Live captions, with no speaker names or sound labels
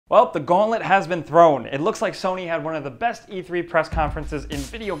Well, the gauntlet has been thrown. It looks like Sony had one of the best E3 press conferences in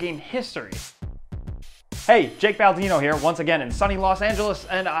video game history. Hey, Jake Baldino here, once again in sunny Los Angeles,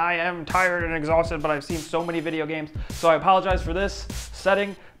 and I am tired and exhausted, but I've seen so many video games, so I apologize for this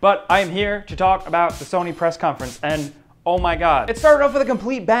setting, but I am here to talk about the Sony press conference, and oh my god. It started off with a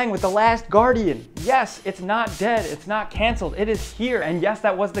complete bang with The Last Guardian. Yes, it's not dead, it's not canceled, it is here. And yes,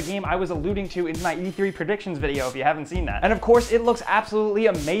 that was the game I was alluding to in my E3 predictions video if you haven't seen that. And of course, it looks absolutely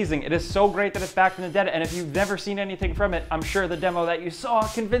amazing. It is so great that it's back from the dead, and if you've never seen anything from it, I'm sure the demo that you saw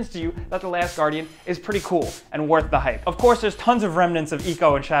convinced you that The Last Guardian is pretty cool and worth the hype. Of course, there's tons of remnants of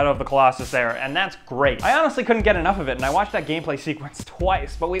Eco and Shadow of the Colossus there, and that's great. I honestly couldn't get enough of it, and I watched that gameplay sequence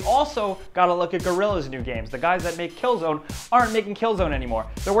twice, but we also got to look at Guerrilla's new games. The guys that make Killzone aren't making Killzone anymore.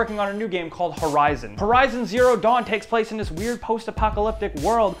 They're working on a new game called Horizon. Horizon Zero Dawn takes place in this weird post-apocalyptic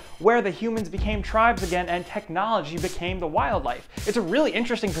world where the humans became tribes again and technology became the wildlife. It's a really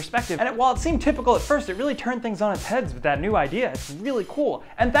interesting perspective, and while it seemed typical at first, it really turned things on its heads with that new idea. It's really cool.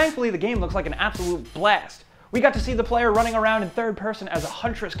 And thankfully, the game looks like an absolute blast. We got to see the player running around in third person as a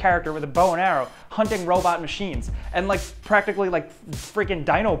huntress character with a bow and arrow, hunting robot machines, and practically freaking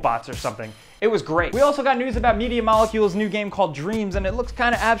Dinobots or something. It was great. We also got news about Media Molecule's new game called Dreams, and it looks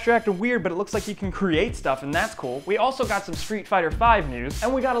kind of abstract and weird, but it looks like you can create stuff, and that's cool. We also got some Street Fighter V news,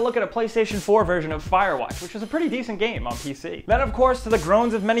 and we got a look at a PlayStation 4 version of Firewatch, which was a pretty decent game on PC. Then, of course, to the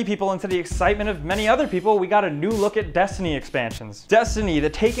groans of many people and to the excitement of many other people, we got a new look at Destiny expansions. Destiny,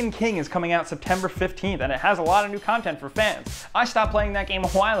 The Taken King is coming out September 15th, and it has a lot of new content for fans. I stopped playing that game a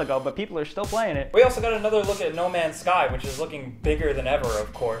while ago, but people are still playing it. We also got another look at No Man's Sky, which is looking bigger than ever,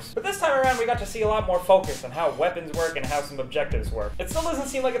 of course. But this time around, we got to see a lot more focus on how weapons work and how some objectives work. It still doesn't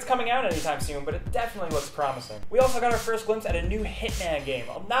seem like it's coming out anytime soon, but it definitely looks promising. We also got our first glimpse at a new Hitman game.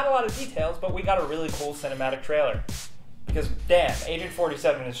 Not a lot of details, but we got a really cool cinematic trailer. Because damn, Agent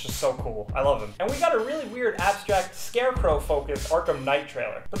 47 is just so cool. I love him. And we got a really weird, abstract, Scarecrow-focused Arkham Knight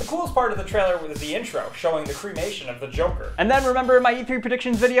trailer. But the coolest part of the trailer was the intro, showing the cremation of the Joker. And then remember in my E3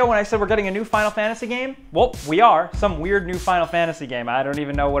 predictions video when I said we're getting a new Final Fantasy game? Well, we are. Some weird new Final Fantasy game. I don't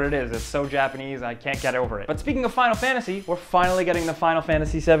even know what it is. It's so Japanese, I can't get over it. But speaking of Final Fantasy, we're finally getting the Final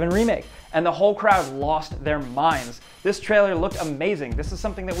Fantasy VII Remake. And the whole crowd lost their minds. This trailer looked amazing. This is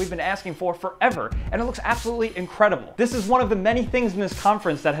something that we've been asking for forever, and it looks absolutely incredible. This is one of the many things in this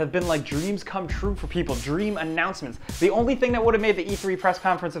conference that have been like dreams come true for people, dream announcements. The only thing that would have made the E3 press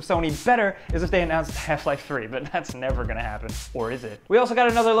conference of Sony better is if they announced Half-Life 3, but that's never gonna happen. Or is it? We also got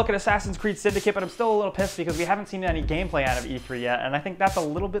another look at Assassin's Creed Syndicate, but I'm still a little pissed because we haven't seen any gameplay out of E3 yet, and I think that's a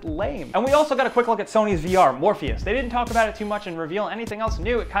little bit lame. And we also got a quick look at Sony's VR, Morpheus. They didn't talk about it too much and reveal anything else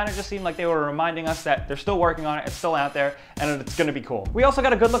new. It kind of just seemed like they were reminding us that they're still working on it, it's still out there, and it's gonna be cool. We also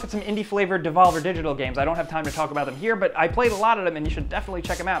got a good look at some indie-flavored Devolver Digital games. I don't have time to talk about them here, but I played a lot of them, and you should definitely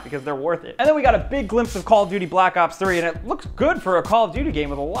check them out because they're worth it. And then we got a big glimpse of Call of Duty Black Ops 3, and it looks good for a Call of Duty game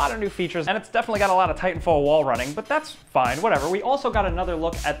with a lot of new features, and it's definitely got a lot of Titanfall wall running, but that's fine, whatever. We also got another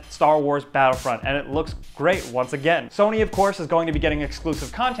look at Star Wars Battlefront, and it looks great once again. Sony, of course, is going to be getting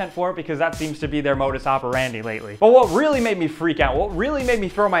exclusive content for it because that seems to be their modus operandi lately. But what really made me freak out, what really made me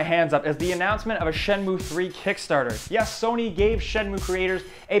throw my hands up is the announcement of a Shenmue 3 Kickstarter. Yes, Sony gave Shenmue creators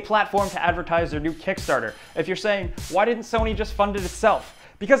a platform to advertise their new Kickstarter. If you're saying, why didn't Sony just fund it itself?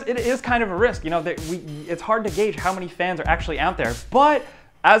 Because it is kind of a risk, you know, it's hard to gauge how many fans are actually out there, but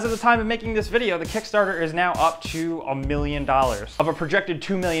as of the time of making this video, the Kickstarter is now up to $1 million of a projected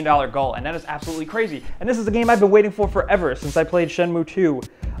 $2 million goal, and that is absolutely crazy. And this is a game I've been waiting for forever since I played Shenmue 2.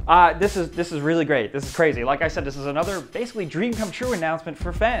 This is really great. This is crazy. Like I said, this is another basically dream come true announcement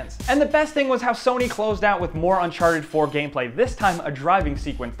for fans. And the best thing was how Sony closed out with more Uncharted 4 gameplay, this time a driving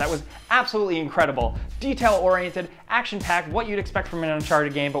sequence that was absolutely incredible. Detail-oriented, action-packed, what you'd expect from an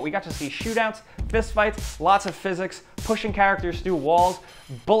Uncharted game, but we got to see shootouts, fistfights, lots of physics, pushing characters through walls,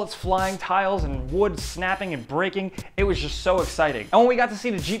 bullets flying, tiles, and wood snapping and breaking. It was just so exciting. And when we got to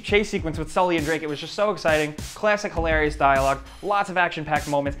see the Jeep chase sequence with Sully and Drake, it was just so exciting. Classic hilarious dialogue, lots of action-packed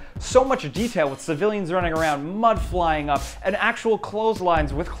moments, so much detail with civilians running around, mud flying up, and actual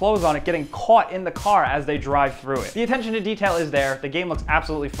clotheslines with clothes on it getting caught in the car as they drive through it. The attention to detail is there. The game looks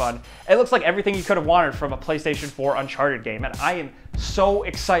absolutely fun. It looks like everything you could have wanted from a PlayStation 4 Uncharted game, and I am so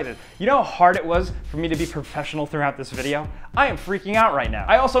excited. You know how hard it was for me to be professional throughout this video? I am freaking out right now.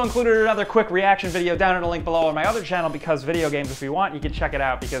 I also included another quick reaction video down in a link below on my other channel because video games, if you want, you can check it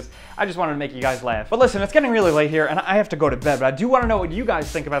out because I just wanted to make you guys laugh. But listen, it's getting really late here and I have to go to bed, but I do want to know what you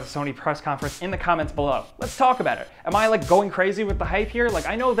guys think about the Sony press conference in the comments below. Let's talk about it. Am I going crazy with the hype here?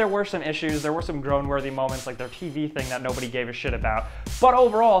 I know there were some issues, there were some groan-worthy moments like their TV thing that nobody gave a shit about, but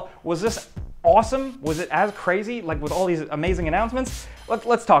overall, was this awesome? Was it as crazy, like with all these amazing announcements?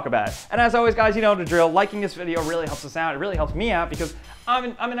 Let's talk about it. And as always, guys, you know the drill. Liking this video really helps us out. It really helps me out because I'm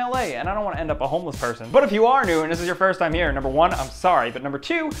in LA and I don't want to end up a homeless person. But if you are new and this is your first time here, number one, I'm sorry. But number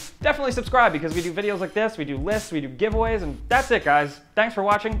two, definitely subscribe because we do videos like this, we do lists, we do giveaways, and that's it, guys. Thanks for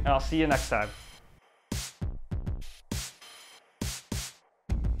watching, and I'll see you next time.